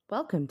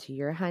Welcome to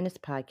Your Highness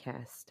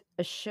Podcast,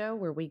 a show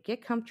where we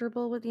get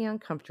comfortable with the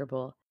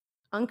uncomfortable,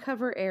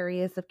 uncover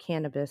areas of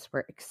cannabis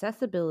where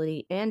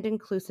accessibility and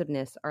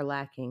inclusiveness are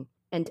lacking,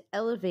 and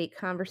elevate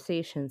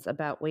conversations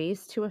about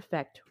ways to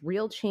affect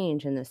real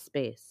change in this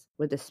space,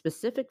 with a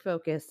specific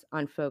focus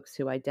on folks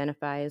who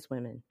identify as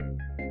women.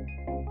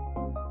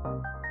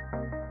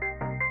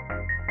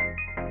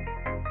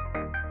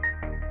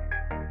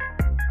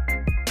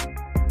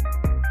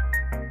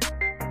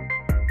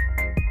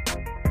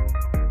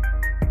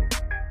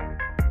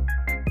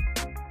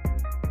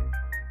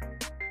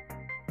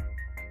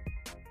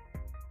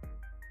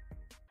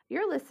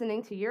 You're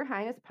listening to Your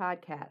Highness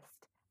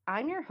Podcast.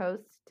 I'm your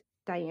host,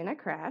 Diana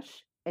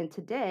Crash, and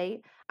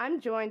today I'm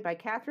joined by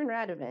Catherine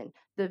Radovan,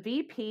 the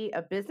VP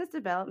of Business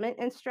Development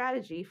and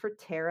Strategy for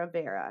Terra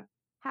Vera.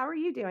 How are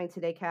you doing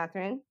today,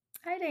 Catherine?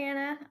 Hi,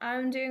 Diana.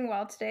 I'm doing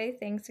well today.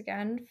 Thanks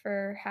again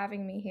for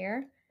having me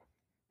here.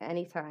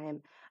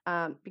 Anytime,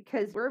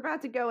 because we're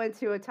about to go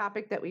into a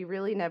topic that we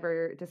really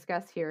never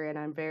discuss here, and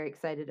I'm very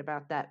excited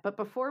about that. But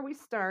before we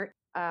start,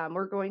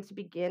 we're going to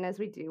begin, as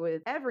we do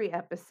with every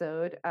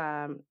episode,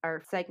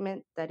 our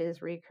segment that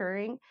is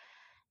recurring,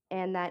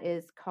 and that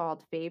is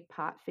called Fave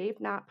Pot, Fave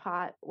Not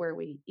Pot, where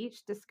we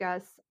each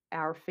discuss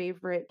our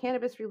favorite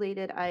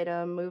cannabis-related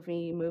item,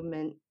 movie,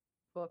 movement,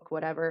 book,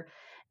 whatever,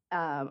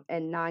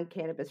 and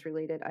non-cannabis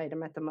related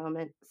item at the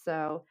moment.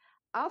 So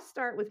I'll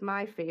start with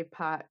my fave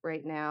pot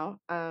right now.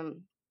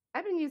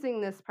 I've been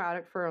using this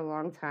product for a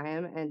long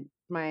time, and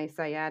my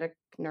sciatic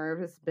nerve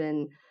has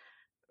been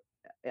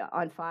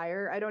on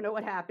fire. I don't know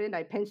what happened.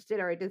 I pinched it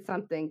or I did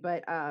something,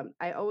 but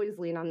I always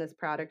lean on this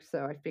product,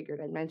 so I figured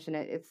I'd mention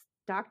it. It's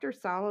Dr.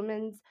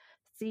 Solomon's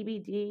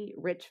CBD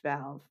Rich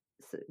Valve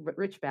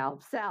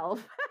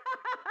Salve.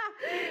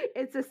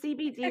 It's a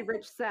CBD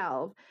rich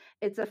salve.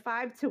 It's a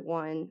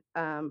 5-to-1,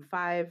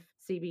 5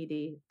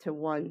 CBD to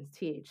 1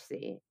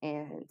 THC,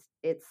 and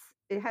it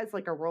has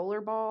like a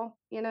roller ball,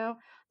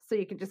 so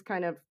you can just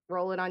kind of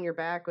roll it on your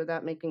back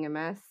without making a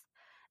mess.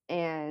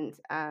 And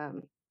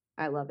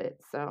I love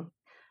it. So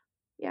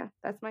yeah,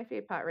 that's my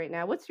fave pot right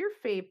now. What's your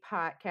fave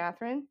pot,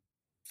 Catherine?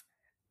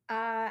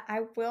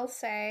 I will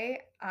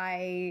say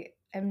I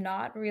am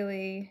not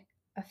really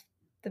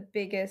the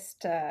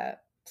biggest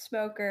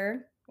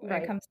smoker when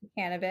it comes to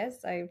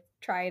cannabis. I've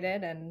tried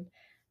it and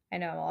I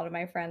know a lot of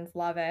my friends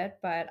love it,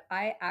 but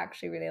I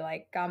actually really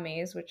like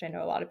gummies, which I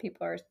know a lot of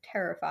people are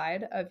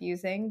terrified of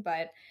using,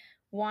 but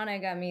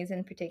Wana gummies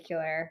in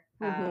particular,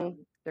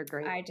 they're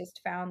great. I just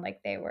found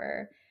like they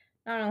were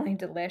not only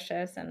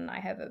delicious, and I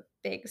have a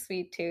big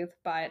sweet tooth,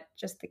 but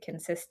just the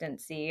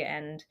consistency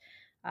and,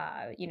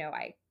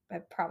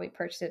 I've probably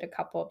purchased it a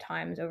couple of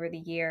times over the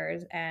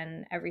years,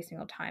 and every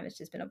single time it's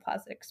just been a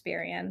pleasant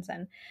experience.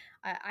 And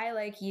I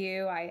like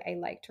you, I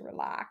like to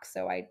relax.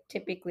 So I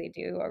typically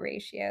do a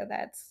ratio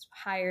that's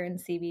higher in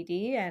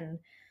CBD and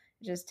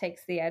it just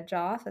takes the edge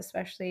off,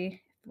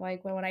 especially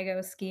like when I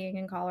go skiing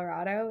in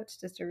Colorado. It's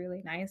just a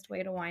really nice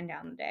way to wind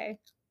down the day.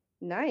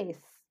 Nice.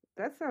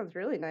 That sounds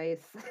really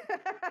nice.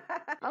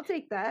 I'll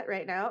take that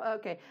right now.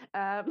 Okay.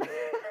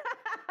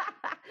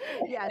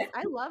 Yes,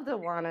 I love the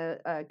Wana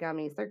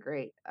gummies. They're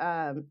great.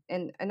 And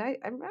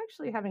I'm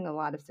actually having a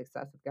lot of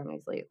success with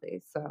gummies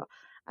lately. So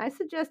I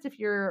suggest if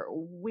you're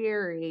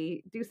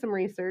weary, do some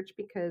research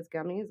because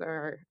gummies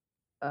are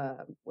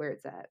where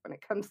it's at when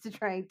it comes to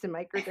trying to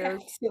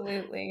microdose.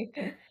 Absolutely.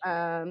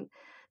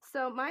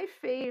 So my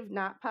fave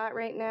not pot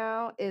right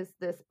now is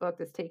this book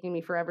that's taking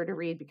me forever to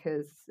read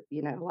because,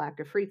 lack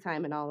of free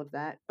time and all of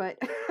that. But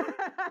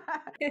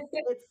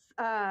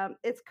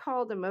it's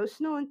called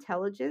Emotional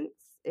Intelligence.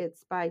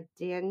 It's by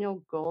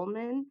Daniel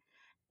Goleman.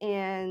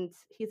 And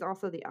he's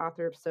also the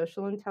author of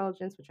Social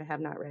Intelligence, which I have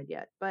not read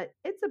yet. But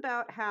it's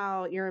about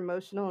how your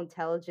emotional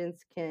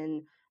intelligence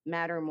can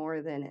matter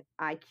more than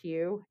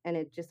IQ. And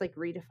it just like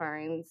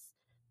redefines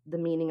the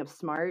meaning of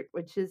smart,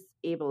 which is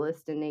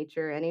ableist in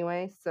nature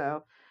anyway.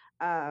 So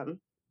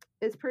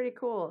it's pretty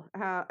cool.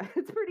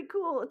 It's pretty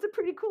cool. It's a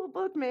pretty cool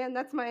book, man.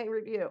 That's my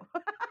review.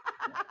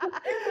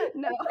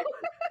 No.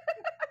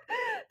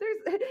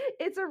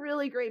 It's a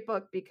really great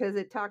book because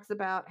it talks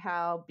about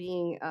how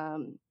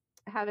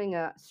having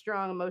a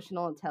strong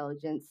emotional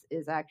intelligence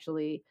is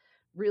actually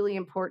really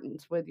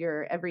important with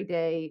your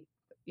everyday,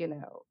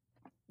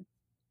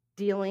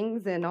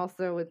 dealings and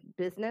also with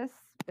business.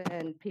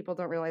 And people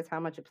don't realize how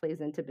much it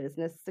plays into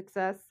business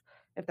success,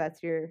 if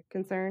that's your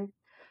concern.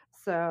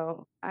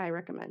 So I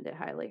recommend it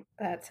highly.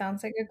 That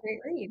sounds like a great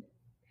read.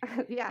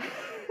 Yeah.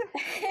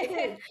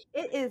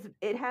 It is.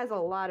 It has a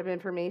lot of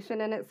information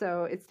in it,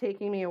 so it's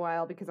taking me a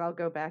while because I'll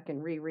go back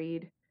and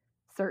reread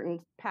certain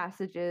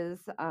passages.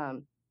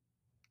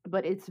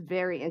 But it's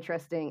very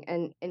interesting,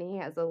 and he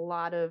has a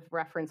lot of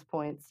reference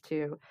points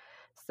too.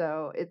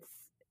 So it's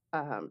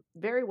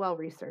very well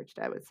researched,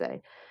 I would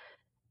say.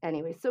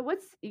 Anyway, so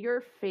what's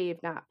your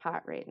fave not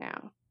pot right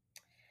now?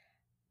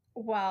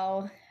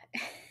 Well,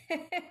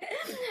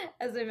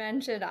 as I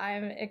mentioned,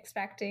 I'm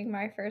expecting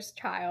my first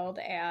child,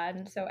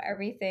 and so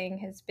everything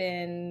has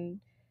been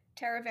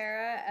Terra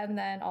Vera, and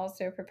then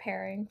also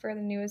preparing for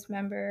the newest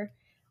member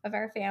of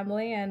our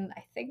family. And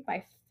I think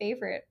my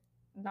favorite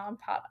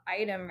non-pot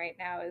item right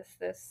now is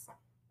this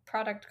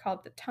product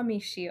called the Tummy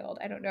Shield.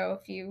 I don't know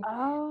if you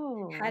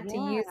Oh, had to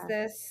use yeah.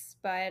 this,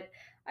 but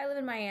I live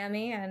in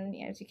Miami, and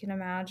as you can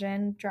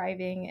imagine,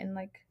 driving in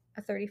like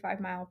a 35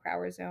 mile per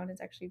hour zone is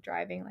actually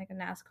driving like a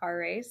NASCAR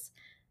race.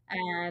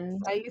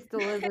 And I used to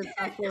live in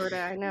South Florida.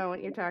 I know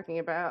what you're talking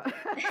about.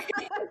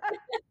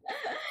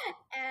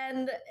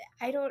 and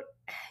I don't,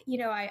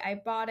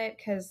 I bought it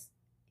because,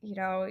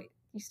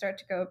 you start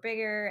to go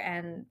bigger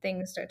and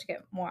things start to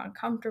get more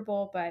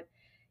uncomfortable. But,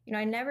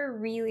 I never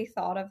really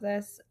thought of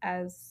this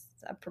as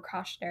a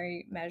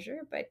precautionary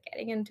measure, but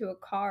getting into a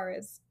car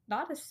is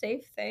not a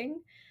safe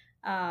thing.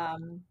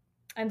 Um,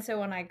 and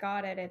so when I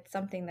got it, it's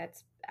something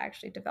that's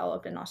actually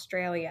developed in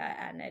Australia,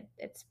 and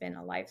it's been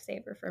a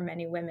lifesaver for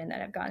many women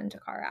that have gotten into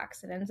car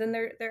accidents. And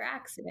they're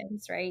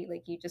accidents, right?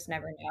 Like you just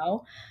never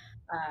know.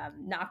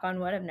 Knock on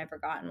wood, I've never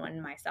gotten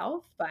one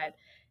myself, but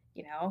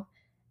you know,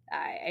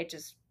 I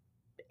just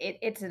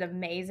it's an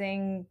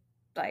amazing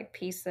like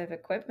piece of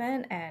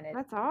equipment, and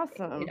That's it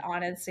awesome.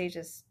 honestly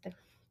just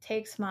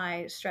takes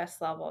my stress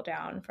level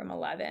down from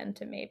 11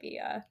 to maybe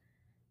an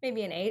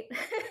 8.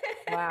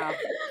 Wow,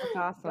 that's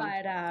awesome.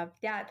 But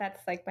yeah,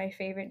 that's like my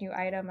favorite new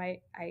item.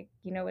 I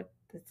what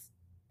the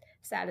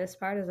saddest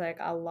part is, like,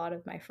 a lot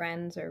of my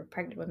friends or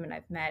pregnant women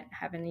I've met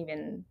haven't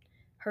even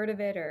heard of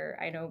it. Or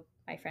I know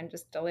my friend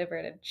just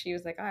delivered and she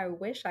was like, "Oh, I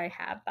wish I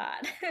had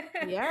that."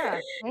 Yeah,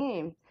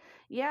 same.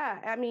 Yeah,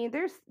 I mean,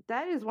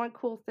 that is one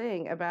cool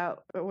thing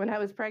about when I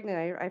was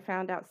pregnant, I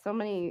found out so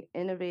many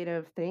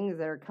innovative things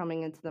that are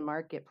coming into the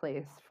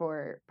marketplace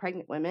for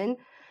pregnant women.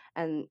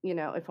 And,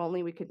 if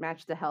only we could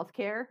match the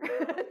healthcare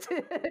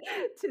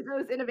to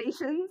those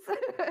innovations.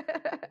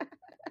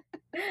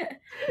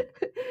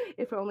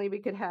 If only we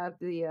could have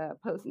the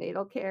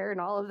postnatal care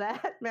and all of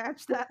that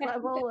match that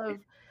level of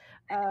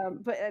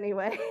but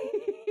anyway,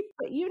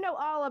 but you know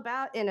all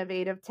about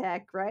innovative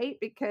tech, right?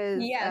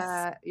 Because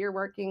Yes. you're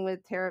working with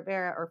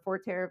Terravera or for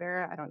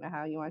Terravera. I don't know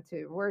how you want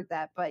to word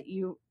that, but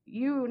you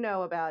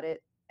know about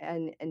it,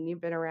 and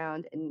you've been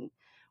around, and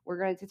we're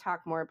going to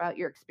talk more about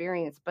your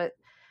experience. But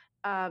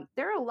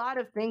there are a lot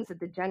of things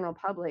that the general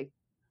public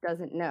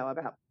doesn't know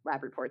about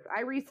lab reports.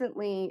 I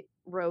recently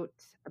wrote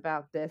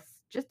about this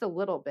just a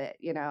little bit.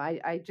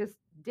 I just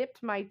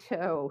dipped my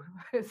toe,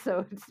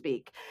 so to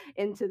speak,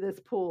 into this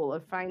pool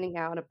of finding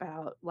out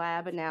about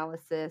lab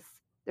analysis.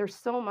 There's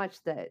so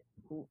much that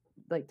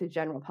like the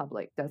general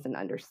public doesn't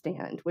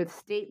understand, with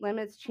state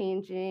limits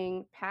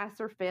changing, pass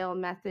or fail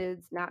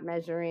methods not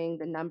measuring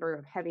the number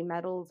of heavy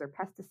metals or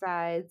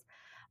pesticides,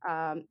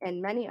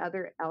 and many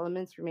other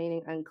elements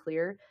remaining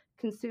unclear.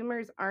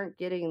 Consumers aren't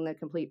getting the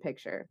complete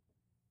picture.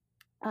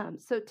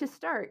 So, to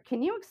start,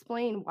 can you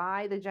explain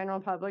why the general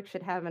public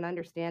should have an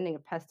understanding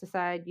of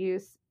pesticide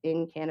use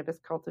in cannabis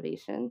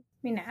cultivation? I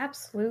mean,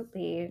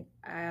 absolutely.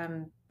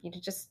 You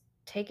just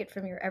take it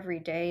from your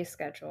everyday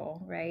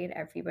schedule, right?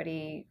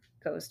 Everybody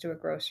goes to a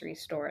grocery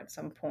store at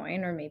some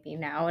point, or maybe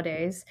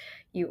nowadays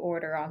you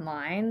order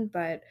online.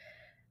 But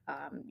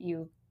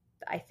you,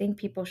 I think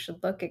people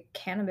should look at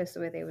cannabis the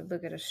way they would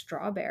look at a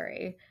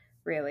strawberry,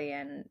 really.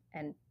 And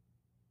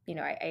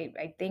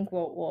I think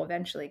we'll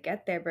eventually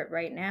get there. But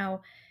right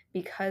now,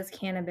 because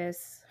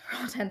cannabis, for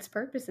all intents and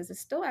purposes, is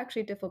still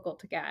actually difficult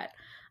to get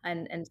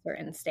in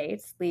certain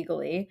states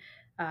legally,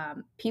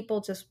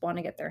 people just want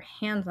to get their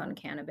hands on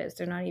cannabis.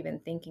 They're not even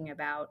thinking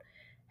about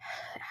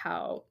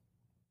how,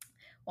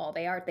 well,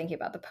 they are thinking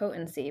about the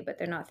potency, but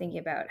they're not thinking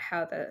about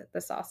how the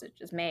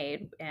sausage is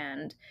made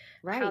and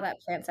how Right.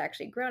 that plant's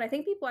actually grown. I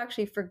think people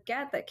actually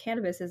forget that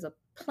cannabis is a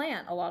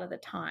plant a lot of the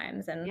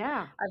times. And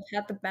Yeah. I've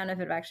had the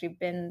benefit of actually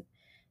been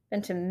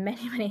to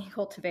many, many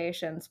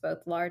cultivations,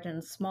 both large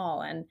and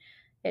small. And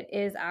it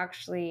is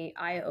actually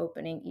eye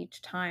opening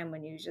each time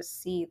when you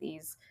just see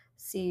these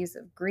seas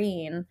of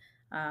green.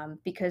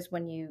 Because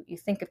when you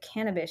think of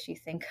cannabis, you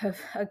think of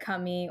a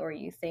gummy, or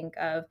you think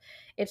of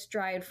its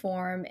dried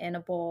form in a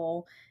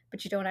bowl,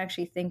 but you don't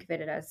actually think of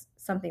it as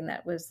something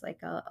that was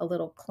like a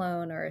little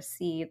clone or a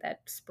seed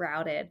that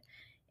sprouted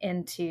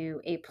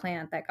into a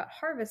plant that got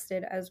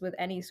harvested, as with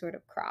any sort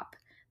of crop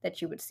that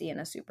you would see in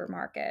a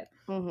supermarket.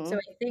 So Hmm.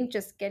 I think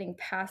just getting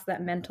past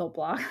that mental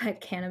block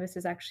that cannabis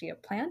is actually a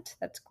plant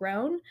that's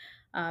grown.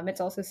 It's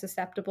also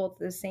susceptible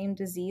to the same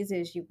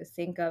diseases you would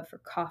think of for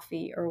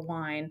coffee or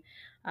wine.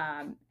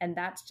 And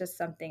that's just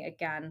something,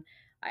 again,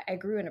 I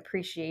grew an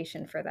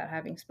appreciation for that,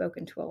 having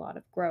spoken to a lot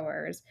of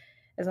growers,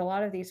 as a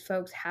lot of these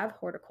folks have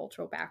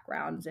horticultural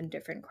backgrounds in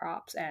different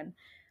crops. And,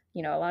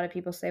 a lot of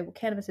people say, well,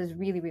 cannabis is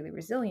really, really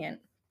resilient.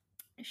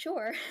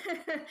 Sure.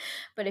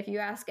 But if you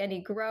ask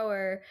any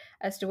grower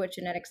as to what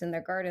genetics in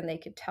their garden, they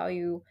could tell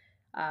you,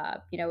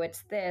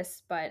 it's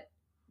this, but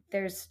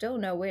there's still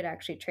no way to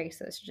actually trace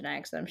those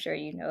genetics. And I'm sure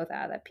you know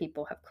that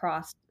people have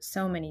crossed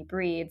so many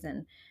breeds,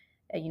 and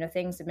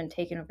things have been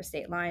taken over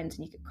state lines,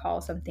 and you could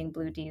call something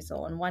blue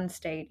diesel in one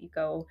state, you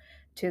go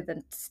to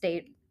the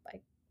state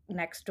like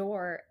next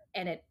door,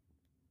 and it,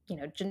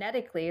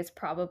 genetically is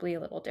probably a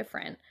little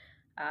different.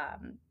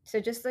 So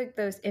just like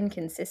those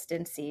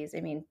inconsistencies,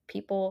 I mean,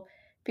 people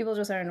people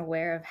just aren't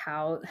aware of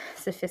how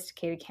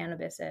sophisticated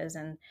cannabis is,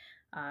 and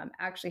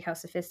actually how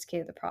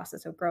sophisticated the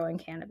process of growing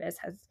cannabis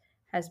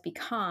has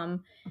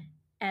become.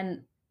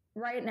 And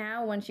right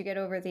now, once you get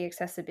over the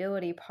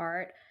accessibility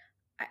part,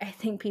 I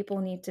think people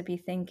need to be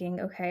thinking,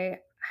 okay,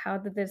 how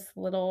did this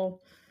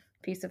little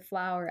piece of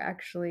flower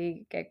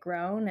actually get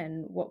grown,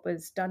 and what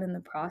was done in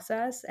the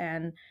process?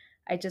 And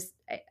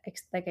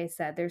like I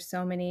said, there's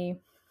so many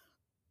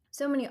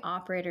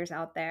operators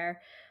out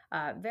there,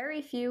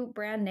 very few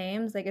brand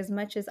names. Like, as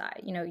much as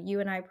you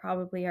and I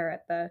probably are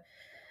at the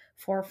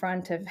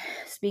forefront of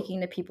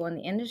speaking to people in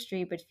the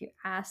industry, but if you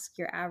ask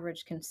your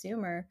average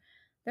consumer,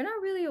 they're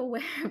not really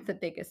aware of the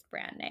biggest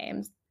brand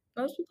names.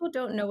 Most people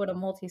don't know what a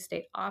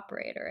multi-state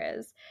operator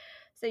is,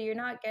 so you're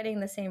not getting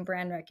the same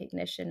brand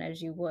recognition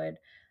as you would,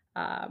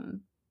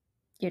 um,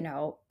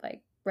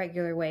 like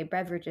regular way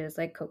beverages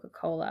like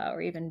Coca-Cola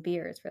or even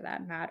beers for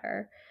that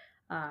matter.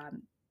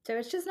 Um, so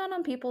it's just not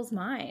on people's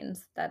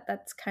minds.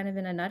 That's kind of,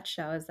 in a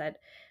nutshell, is that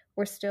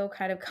we're still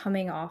kind of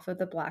coming off of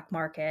the black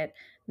market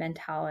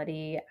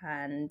mentality,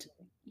 and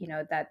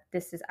that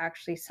this is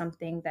actually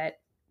something that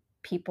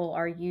people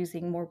are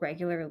using more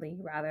regularly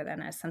rather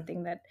than as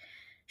something that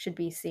should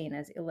be seen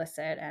as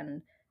illicit.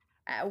 And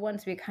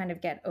once we kind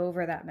of get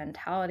over that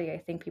mentality, I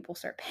think people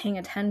start paying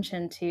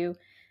attention to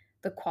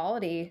the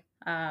quality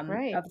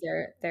Right. of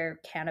their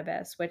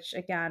cannabis, which,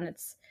 again,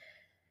 it's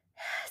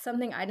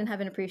something I didn't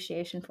have an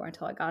appreciation for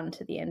until I got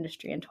into the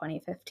industry in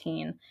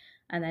 2015,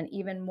 and then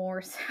even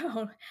more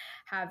so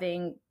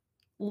having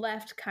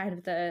left kind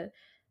of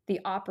the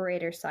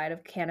operator side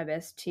of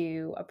cannabis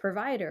to a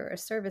provider, a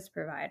service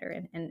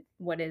provider, and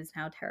what is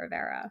now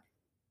Terravera.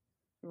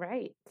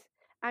 Right.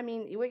 I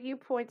mean, what you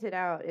pointed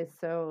out is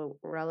so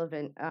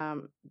relevant.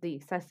 The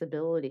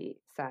accessibility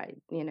side,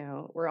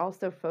 we're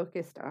also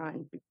focused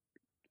on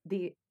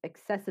the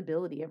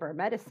accessibility of our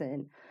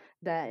medicine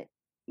that,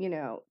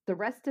 the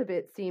rest of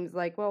it seems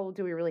like, well,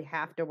 do we really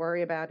have to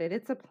worry about it?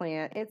 It's a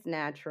plant, it's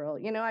natural.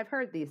 I've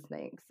heard these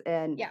things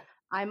and Yeah.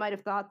 I might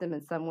have thought them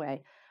in some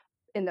way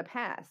in the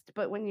past.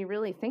 But when you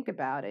really think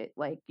about it,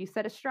 like you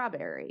said, a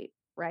strawberry,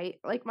 right?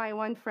 Like my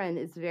one friend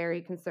is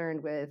very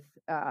concerned with,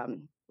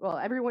 well,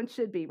 everyone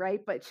should be, right?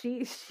 But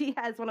she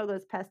has one of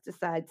those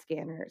pesticide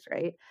scanners,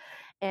 right?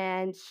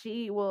 And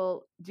she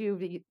will do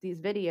these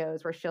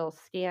videos where she'll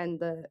scan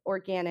the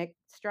organic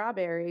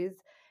strawberries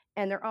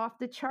and they're off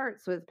the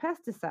charts with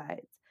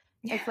pesticides.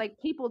 It's Yeah. like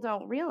people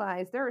don't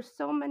realize there are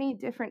so many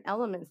different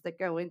elements that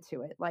go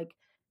into it. Like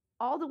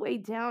all the way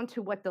down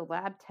to what the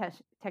lab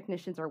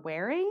technicians are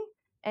wearing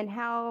and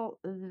how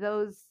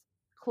those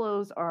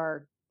clothes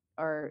are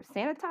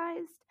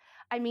sanitized.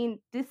 I mean,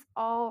 this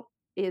all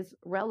is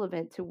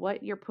relevant to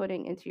what you're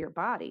putting into your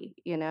body,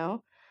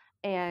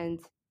 And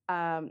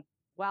um,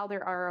 while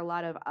there are a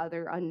lot of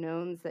other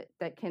unknowns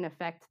that can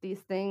affect these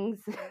things,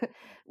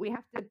 we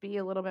have to be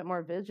a little bit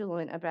more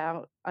vigilant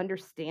about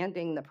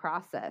understanding the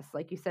process.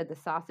 Like you said, the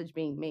sausage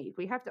being made,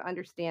 we have to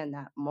understand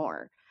that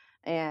more.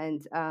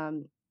 And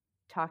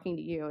talking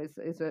to you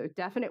is a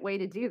definite way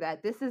to do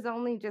that. This is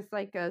only just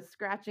like a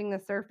scratching the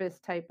surface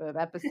type of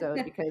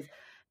episode because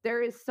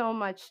there is so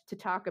much to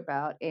talk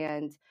about.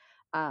 And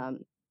um,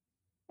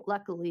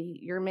 luckily,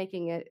 you're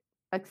making it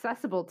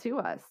accessible to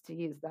us, to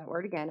use that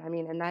word again. I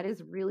mean, and that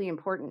is really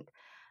important.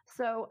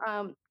 So,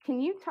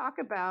 can you talk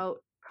about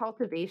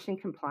cultivation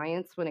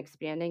compliance when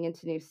expanding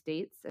into new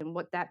states and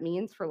what that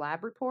means for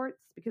lab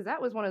reports? Because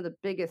that was one of the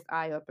biggest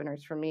eye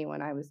openers for me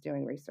when I was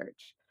doing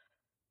research.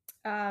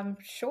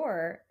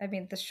 Sure. I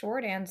mean, the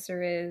short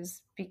answer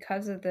is,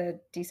 because of the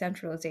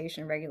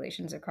decentralization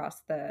regulations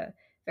across the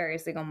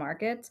various legal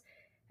markets,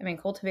 I mean,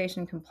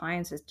 cultivation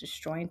compliance is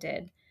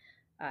disjointed.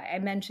 I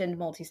mentioned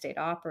multi-state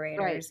Right.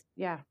 operators,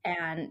 Yeah.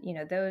 and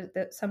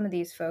some of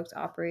these folks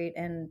operate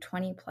in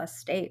 20 plus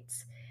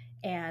states,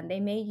 and they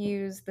may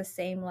use the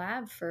same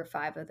lab for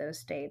 5 of those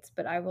states,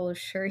 but I will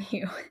assure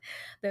you,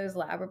 those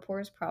lab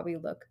reports probably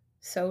look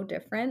so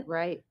different,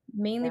 Right.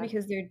 mainly Yeah.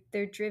 because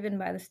they're driven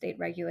by the state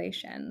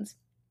regulations.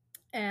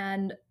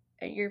 And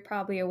you're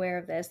probably aware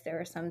of this. There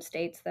are some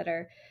states that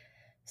are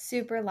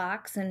super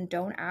lax and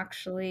don't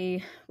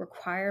actually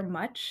require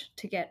much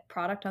to get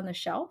product on the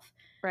shelf.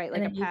 Right.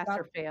 And Like a then you've pass got,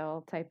 or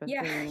fail type of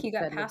yeah, thing you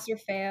got instead of, pass or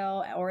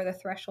fail, or the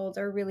thresholds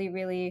are really,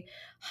 really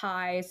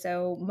high.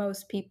 So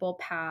most people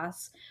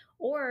pass.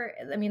 Or,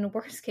 I mean,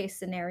 worst case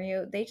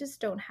scenario, they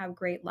just don't have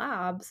great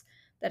labs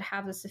that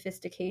have the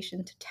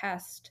sophistication to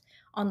test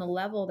on the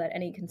level that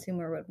any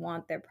consumer would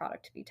want their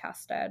product to be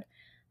tested.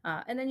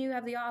 And then you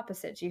have the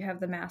opposites. You have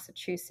the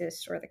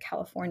Massachusetts or the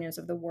Californias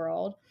of the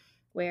world,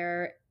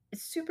 where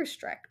it's super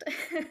strict.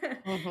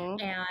 mm-hmm.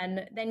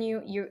 And then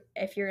you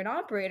if you're an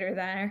operator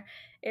there,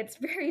 it's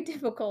very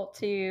difficult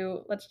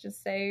to, let's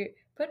just say,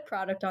 put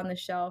product on the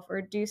shelf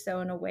or do so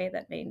in a way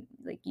that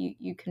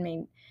you can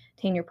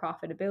maintain your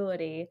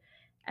profitability.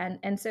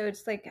 And so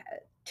it's like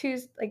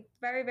choose like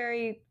very,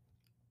 very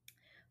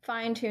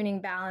fine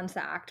tuning balance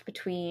act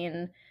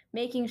between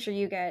making sure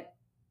you get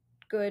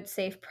good,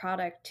 safe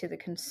product to the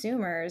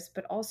consumers,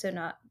 but also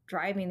not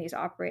driving these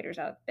operators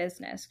out of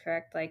business,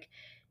 correct? Like,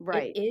 it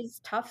Right. is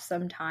tough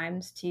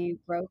sometimes to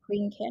grow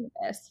clean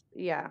cannabis.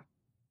 Yeah.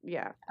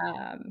 Yeah.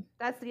 Um,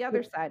 That's the other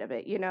which, side of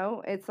it,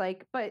 It's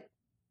like, but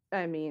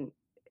I mean,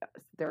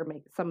 they're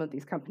make some of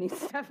these companies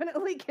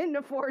definitely can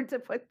afford to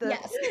put the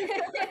yes.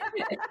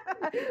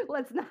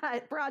 let's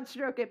not broad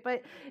stroke it,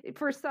 but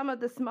for some of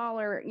the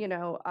smaller,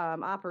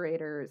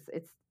 operators,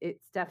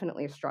 it's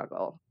definitely a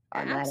struggle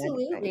on that end of things.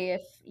 Absolutely.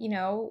 If,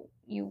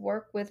 you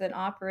work with an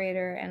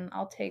operator, and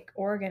I'll take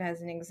Oregon as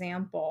an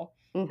example,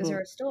 because Hmm.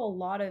 there are still a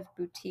lot of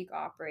boutique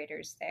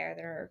operators there.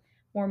 There are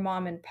more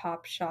mom and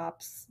pop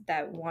shops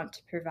that want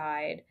to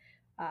provide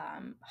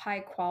high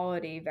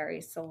quality, very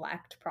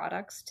select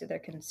products to their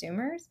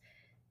consumers.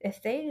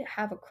 If they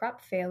have a crop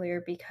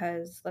failure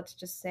because, let's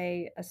just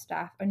say,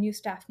 a new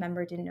staff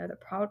member didn't know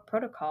the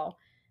protocol,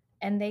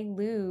 and they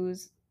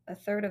lose a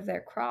third of their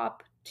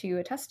crop to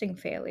a testing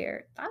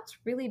failure, that's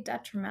really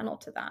detrimental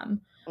to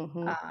them.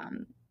 Hmm.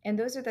 Um, and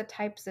those are the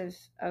types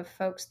of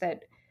folks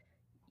that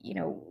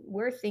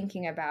we're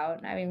thinking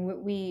about. I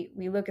mean, we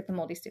look at the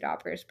multi-state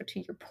operators, but to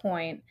your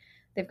point,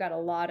 they've got a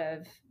lot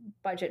of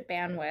budget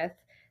bandwidth.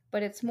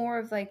 But it's more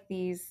of like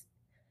these,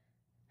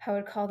 I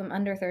would call them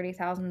under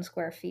 30,000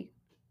 square feet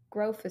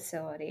grow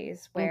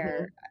facilities, Hmm.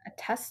 where a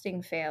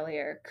testing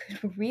failure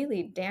could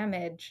really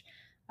damage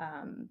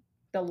um,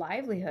 the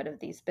livelihood of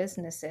these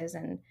businesses.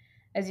 And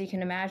as you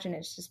can imagine,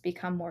 it's just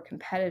become more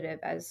competitive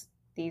as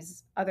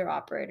these other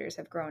operators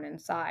have grown in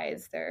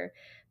size. They're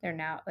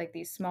now, like,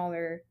 these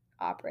smaller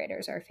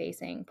operators are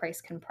facing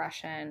price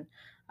compression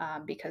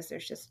because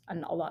there's just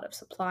a lot of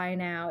supply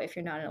now. If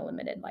you're not in a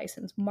limited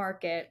license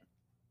market,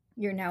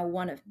 you're now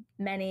one of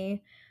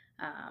many.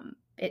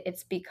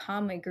 It's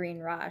become a green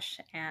rush,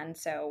 and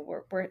so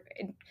we're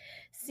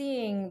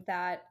seeing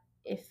that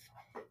if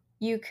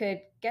you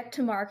could get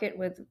to market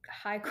with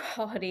high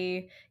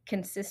quality,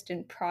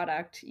 consistent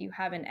product, you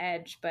have an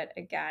edge. But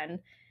again,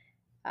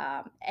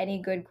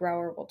 any good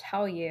grower will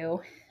tell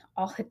you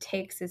all it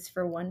takes is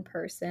for one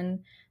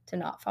person to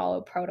not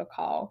follow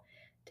protocol,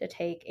 to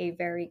take a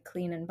very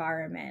clean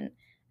environment,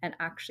 and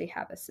actually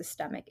have a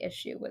systemic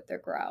issue with their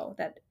grow,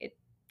 that it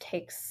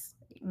takes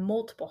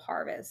multiple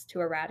harvests to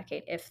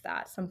eradicate, if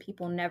that. Some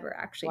people never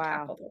actually Wow.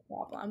 tackle the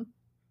problem.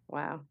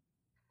 Wow.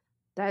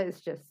 That is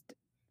just,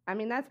 I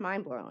mean, that's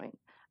mind blowing.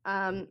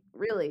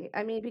 Really.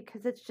 I mean,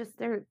 because it's just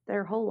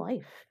their whole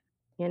life,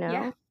 you Yeah.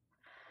 know?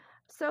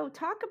 So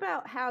talk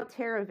about how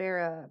Terra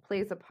Vera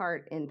plays a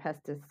part in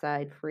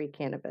pesticide-free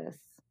cannabis.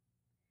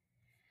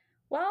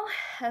 Well,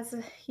 as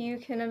you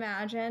can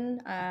imagine,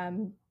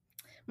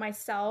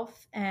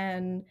 myself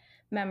and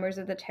members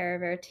of the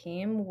Terravera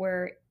team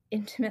were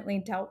intimately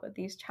dealt with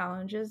these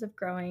challenges of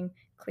growing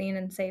clean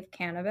and safe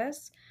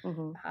cannabis.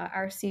 Mhm.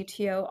 Our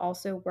CTO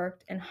also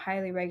worked in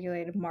highly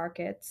regulated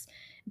markets,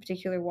 in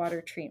particular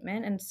water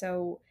treatment. And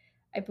so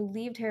I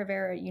believe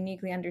Terravera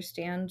uniquely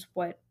understands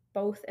what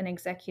both an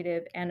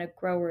executive and a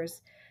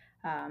grower's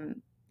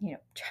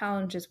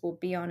challenges will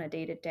be on a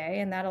day to day.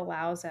 And that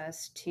allows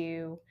us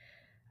to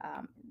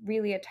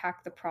really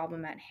attack the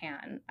problem at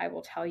hand. I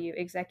will tell you,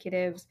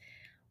 executives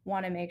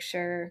want to make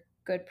sure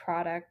good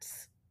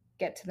products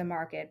get to the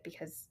market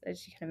because,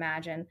 as you can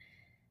imagine,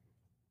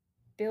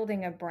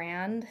 building a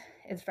brand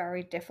is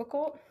very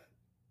difficult,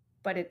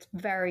 but it's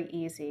very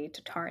easy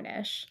to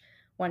tarnish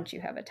once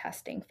you have a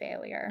testing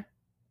failure.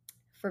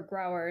 For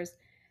growers,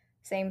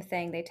 same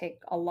thing. They take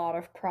a lot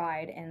of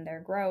pride in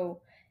their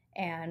grow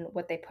and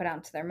what they put out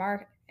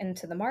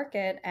into the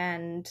market,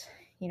 and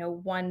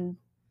one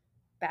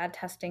bad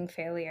testing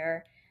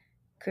failure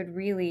could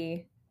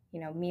really,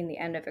 mean the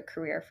end of a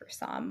career for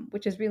some,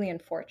 which is really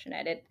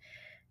unfortunate.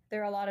 There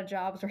are a lot of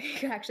jobs where you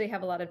can actually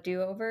have a lot of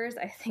do-overs.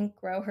 I think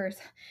growers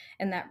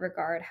in that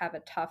regard have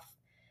a tough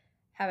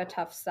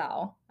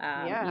sell. You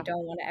Yeah.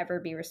 don't want to ever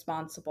be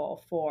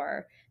responsible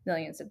for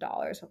millions of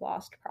dollars of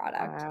lost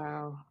product.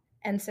 Wow.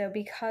 And so,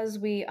 because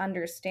we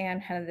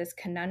understand kind of this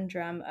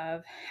conundrum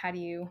of how do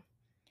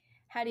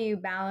you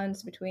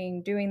balance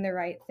between doing the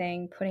right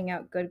thing, putting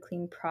out good,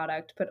 clean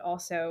product, but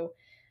also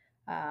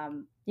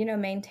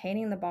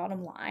maintaining the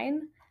bottom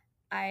line,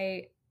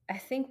 I I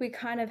think we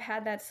kind of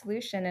had that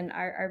solution. And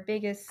our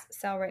biggest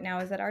sell right now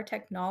is that our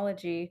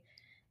technology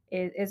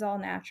is all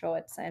natural.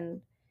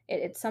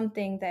 It's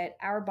something that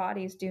our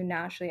bodies do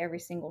naturally every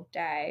single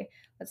day.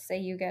 Let's say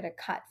you get a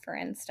cut, for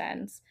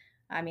instance.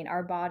 I mean,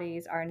 our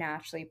bodies are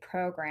naturally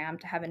programmed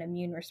to have an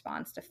immune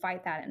response to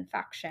fight that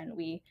infection.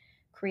 We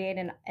create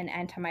an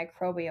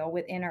antimicrobial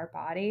within our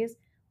bodies.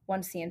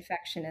 Once the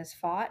infection is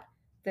fought,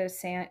 that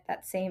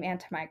same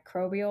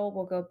antimicrobial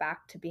will go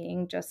back to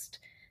being just,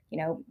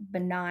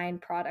 benign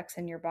products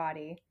in your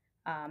body.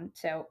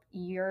 So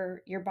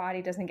your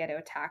body doesn't get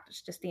attacked.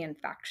 It's just the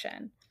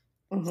infection.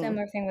 Mhm.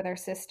 Similar thing with our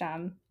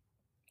system.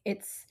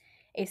 It's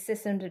a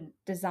system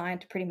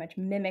designed to pretty much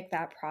mimic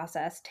that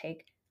process.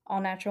 Take all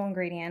natural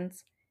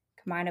ingredients,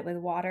 combine it with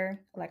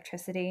water,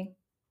 electricity,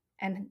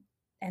 and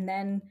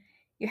then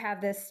you have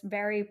this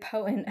very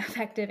potent,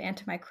 effective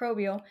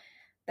antimicrobial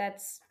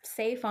that's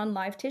safe on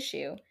live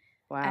tissue.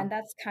 And Wow.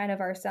 that's kind of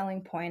our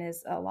selling point,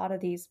 is a lot of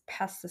these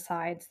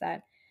pesticides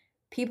that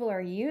people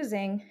are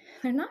using,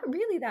 they're not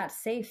really that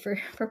safe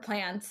for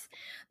plants.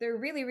 They're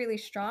really, really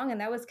strong. And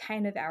that was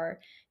kind of our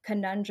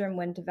conundrum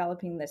when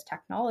developing this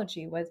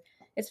technology was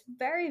it's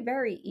very,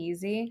 very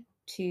easy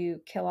to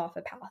kill off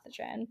a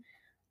pathogen,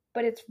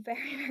 but it's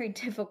very, very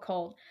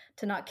difficult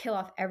to not kill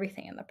off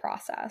everything in the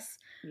process.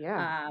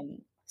 Yeah.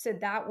 So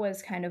that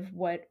was kind of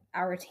what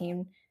our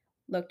team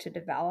looked to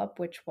develop,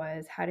 which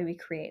was how do we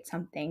create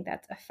something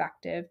that's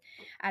effective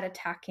at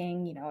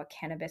attacking, a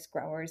cannabis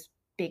grower's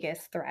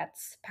biggest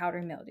threats,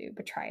 powdery mildew,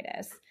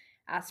 botrytis,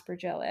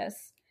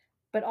 aspergillus,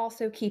 but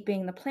also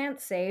keeping the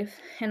plants safe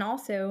and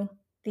also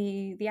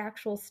the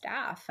actual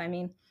staff. I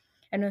mean,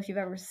 I don't know if you've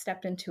ever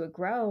stepped into a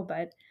grow,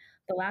 but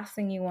the last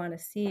thing you want to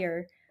see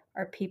are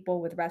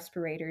people with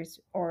respirators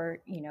or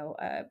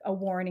a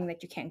warning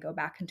that you can't go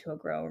back into a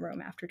grow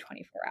room after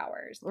 24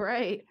 hours.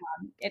 Right.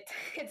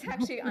 It's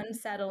actually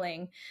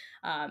unsettling,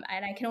 and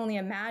I can only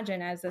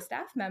imagine as a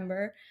staff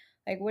member,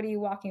 like what are you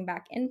walking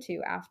back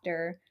into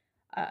after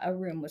a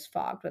room was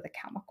fogged with a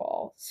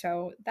chemical?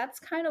 So that's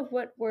kind of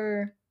what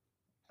we're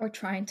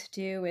trying to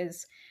do,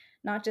 is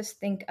not just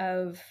think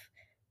of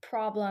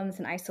problems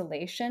in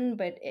isolation,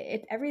 but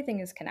everything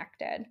is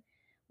connected.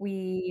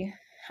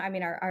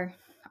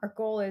 Our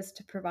goal is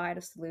to provide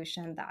a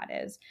solution that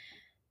is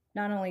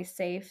not only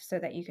safe so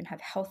that you can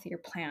have healthier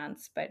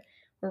plants, but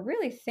we're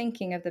really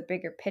thinking of the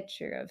bigger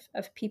picture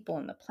of people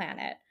and the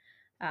planet.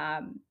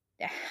 Um,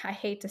 I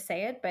hate to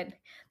say it, but the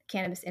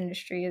cannabis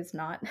industry is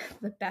not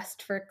the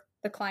best for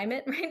the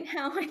climate right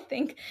now. I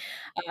think,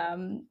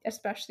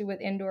 especially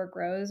with indoor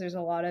grows, there's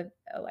a lot of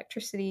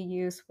electricity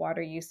use,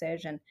 water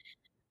usage, and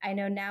I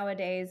know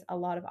nowadays a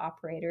lot of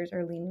operators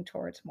are leaning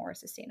towards more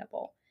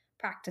sustainable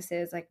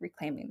practices like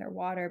reclaiming their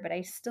water, but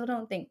I still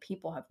don't think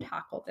people have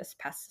tackled this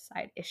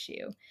pesticide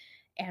issue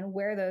and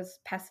where those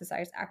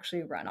pesticides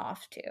actually run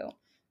off to.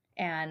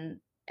 And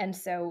and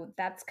so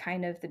that's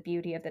kind of the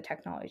beauty of the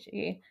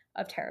technology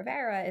of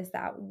Terravera, is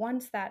that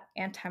once that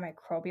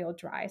antimicrobial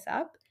dries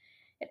up,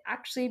 it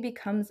actually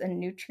becomes a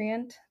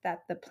nutrient that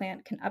the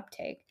plant can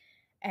uptake,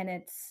 and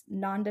it's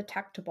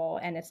non-detectable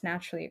and it's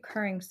naturally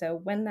occurring. So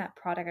when that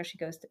product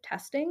actually goes to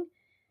testing,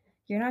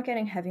 you're not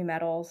getting heavy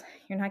metals,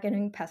 you're not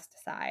getting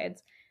pesticides,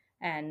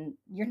 and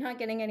you're not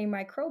getting any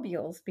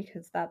microbials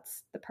because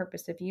that's the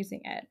purpose of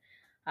using it.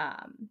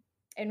 Um,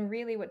 and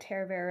really, what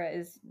Terravera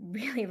is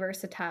really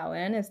versatile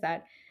in is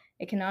that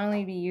it can not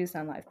only be used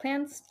on live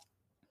plants,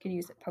 you can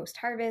use it post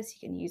harvest,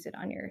 you can use it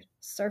on your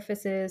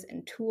surfaces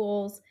and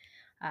tools.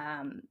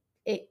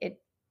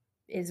 It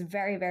is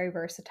very, very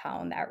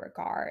versatile in that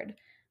regard.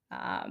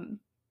 Um,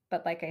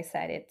 but like I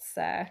said,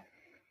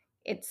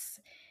 it's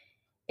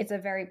it's a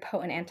very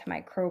potent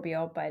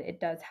antimicrobial, but it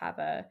does have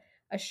a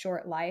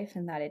short life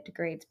in that it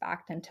degrades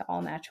back into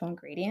all natural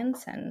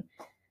ingredients. And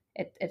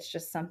it's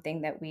just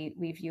something that we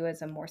view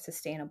as a more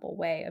sustainable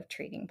way of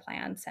treating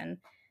plants. And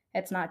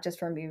it's not just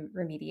for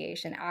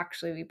remediation.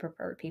 Actually, we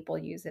prefer people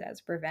use it as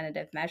a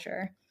preventative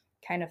measure,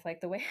 kind of like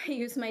the way I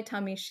use my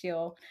tummy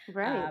shield.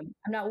 Right. I'm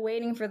not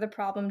waiting for the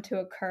problem to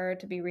occur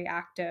to be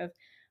reactive.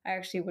 I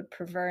actually would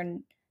prefer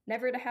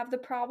never to have the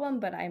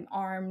problem, but I'm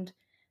armed.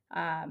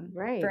 For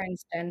Right.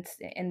 instance,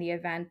 in the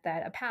event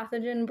that a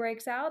pathogen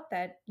breaks out,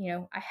 that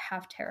I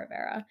have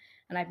Terravera,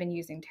 and I've been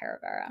using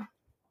Terravera.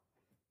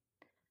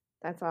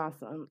 That's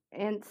awesome.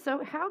 And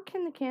so, how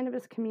can the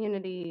cannabis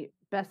community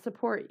best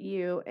support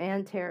you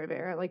and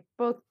Terravera? Like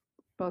both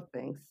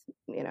things,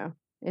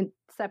 and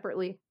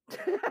separately.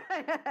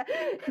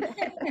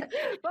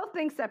 Both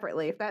things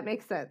separately, if that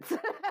makes sense. Yeah,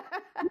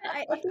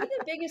 I think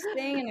the biggest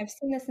thing, and I've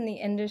seen this in the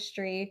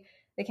industry,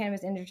 the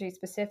cannabis industry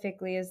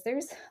specifically, is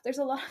there's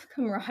a lot of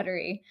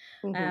camaraderie.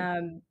 Hmm.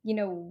 Um, you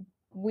know,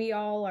 we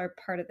all are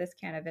part of this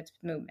cannabis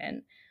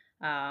movement,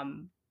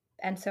 um,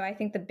 and so I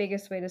think the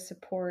biggest way to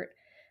support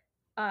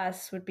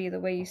us would be the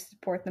way you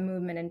support the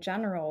movement in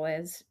general,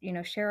 is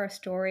share a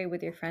story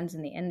with your friends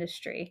in the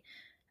industry.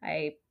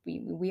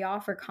 We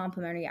offer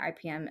complimentary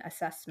IPM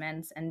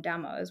assessments and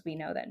demos. We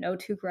know that no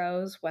two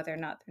grows, whether or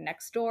not they're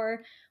next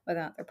door, whether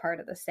or not they're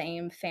part of the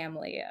same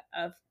family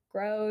of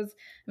grows,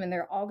 I mean,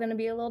 they're all going to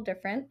be a little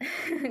different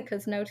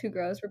because no two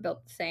grows were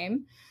built the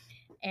same.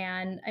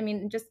 And I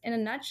mean, just in a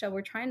nutshell,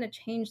 we're trying to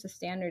change the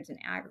standards in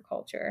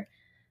agriculture.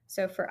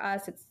 So for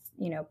us, it's,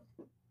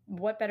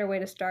 what better way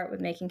to start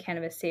with making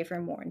cannabis safer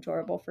and more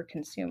enjoyable for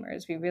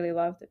consumers? We really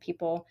love the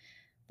people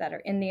that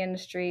are in the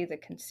industry, the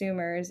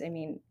consumers. I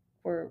mean,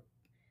 we're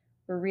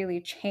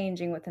really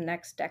changing what the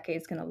next decade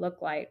is going to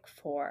look like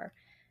for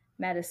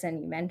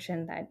medicine. You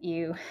mentioned that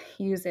you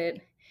use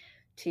it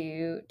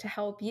to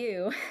help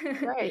you,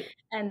 Right.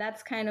 and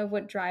that's kind of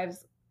what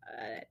drives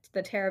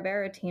the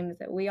Terravera team, is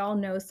that we all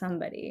know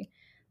somebody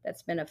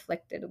that's been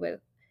afflicted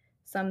with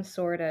some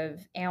sort of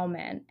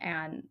ailment,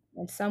 and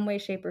in some way,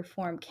 shape, or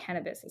form,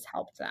 cannabis has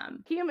helped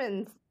them.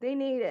 Humans, they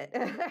need it.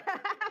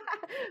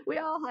 We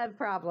all have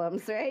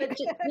problems, right? But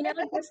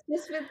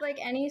just with like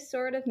any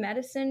sort of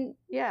medicine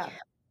Yeah.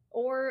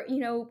 or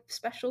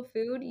special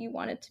food, you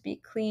want it to be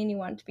clean, you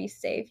want it to be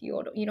safe.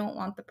 You don't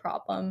want the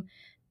problem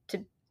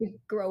to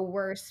grow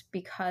worse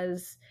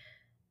because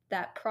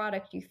that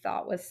product you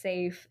thought was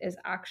safe is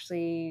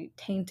actually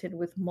tainted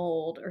with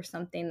mold or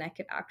something that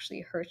could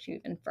actually hurt you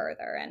even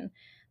further. And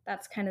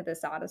that's kind of the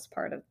saddest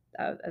part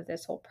of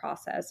this whole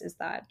process, is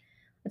that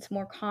it's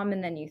more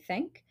common than you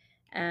think.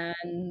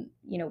 And,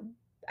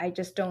 I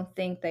just don't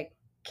think that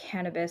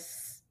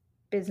cannabis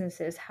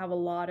businesses have a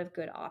lot of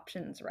good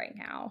options right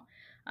now,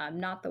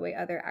 not the way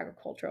other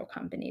agricultural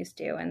companies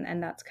do.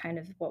 And that's kind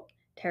of what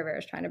TerraVera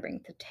is trying to bring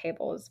to the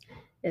table,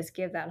 is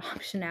give that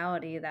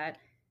optionality that,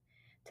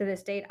 to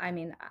this date, I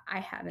mean, I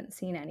haven't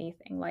seen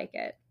anything like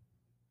it.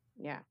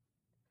 Yeah.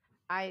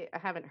 I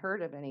haven't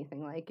heard of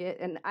anything like it.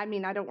 And I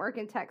mean, I don't work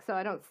in tech, so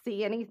I don't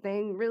see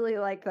anything really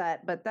like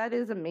that, but that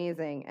is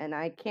amazing. And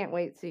I can't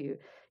wait to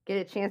get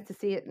a chance to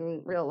see it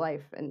in real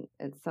life and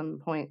at some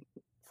point.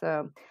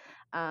 So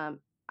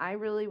I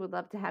really would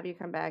love to have you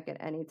come back at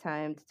any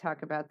time to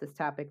talk about this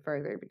topic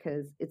further,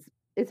 because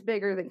it's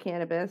bigger than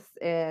cannabis,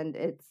 and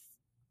it's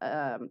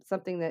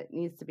something that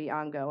needs to be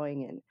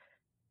ongoing and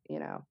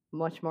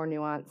much more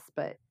nuanced,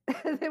 but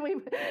than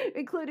we've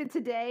included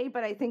today.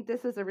 But I think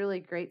this is a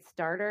really great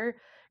starter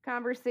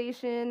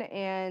conversation.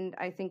 And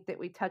I think that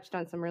we touched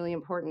on some really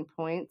important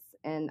points.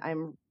 And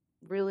I'm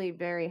really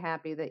very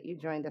happy that you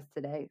joined us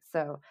today.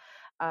 So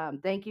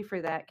thank you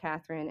for that,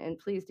 Catherine. And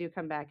please do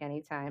come back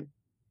anytime.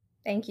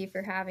 Thank you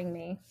for having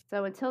me.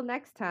 So until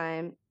next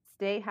time,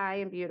 stay high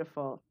and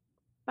beautiful.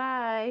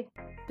 Bye.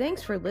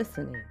 Thanks for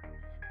listening.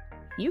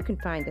 You can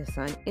find us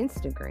on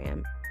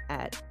Instagram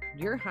at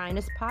Your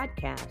Highness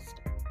Podcast,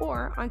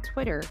 or on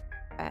Twitter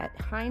at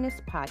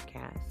Highness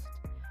Podcast.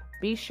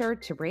 Be sure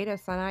to rate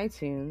us on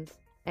iTunes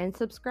and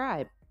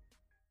subscribe.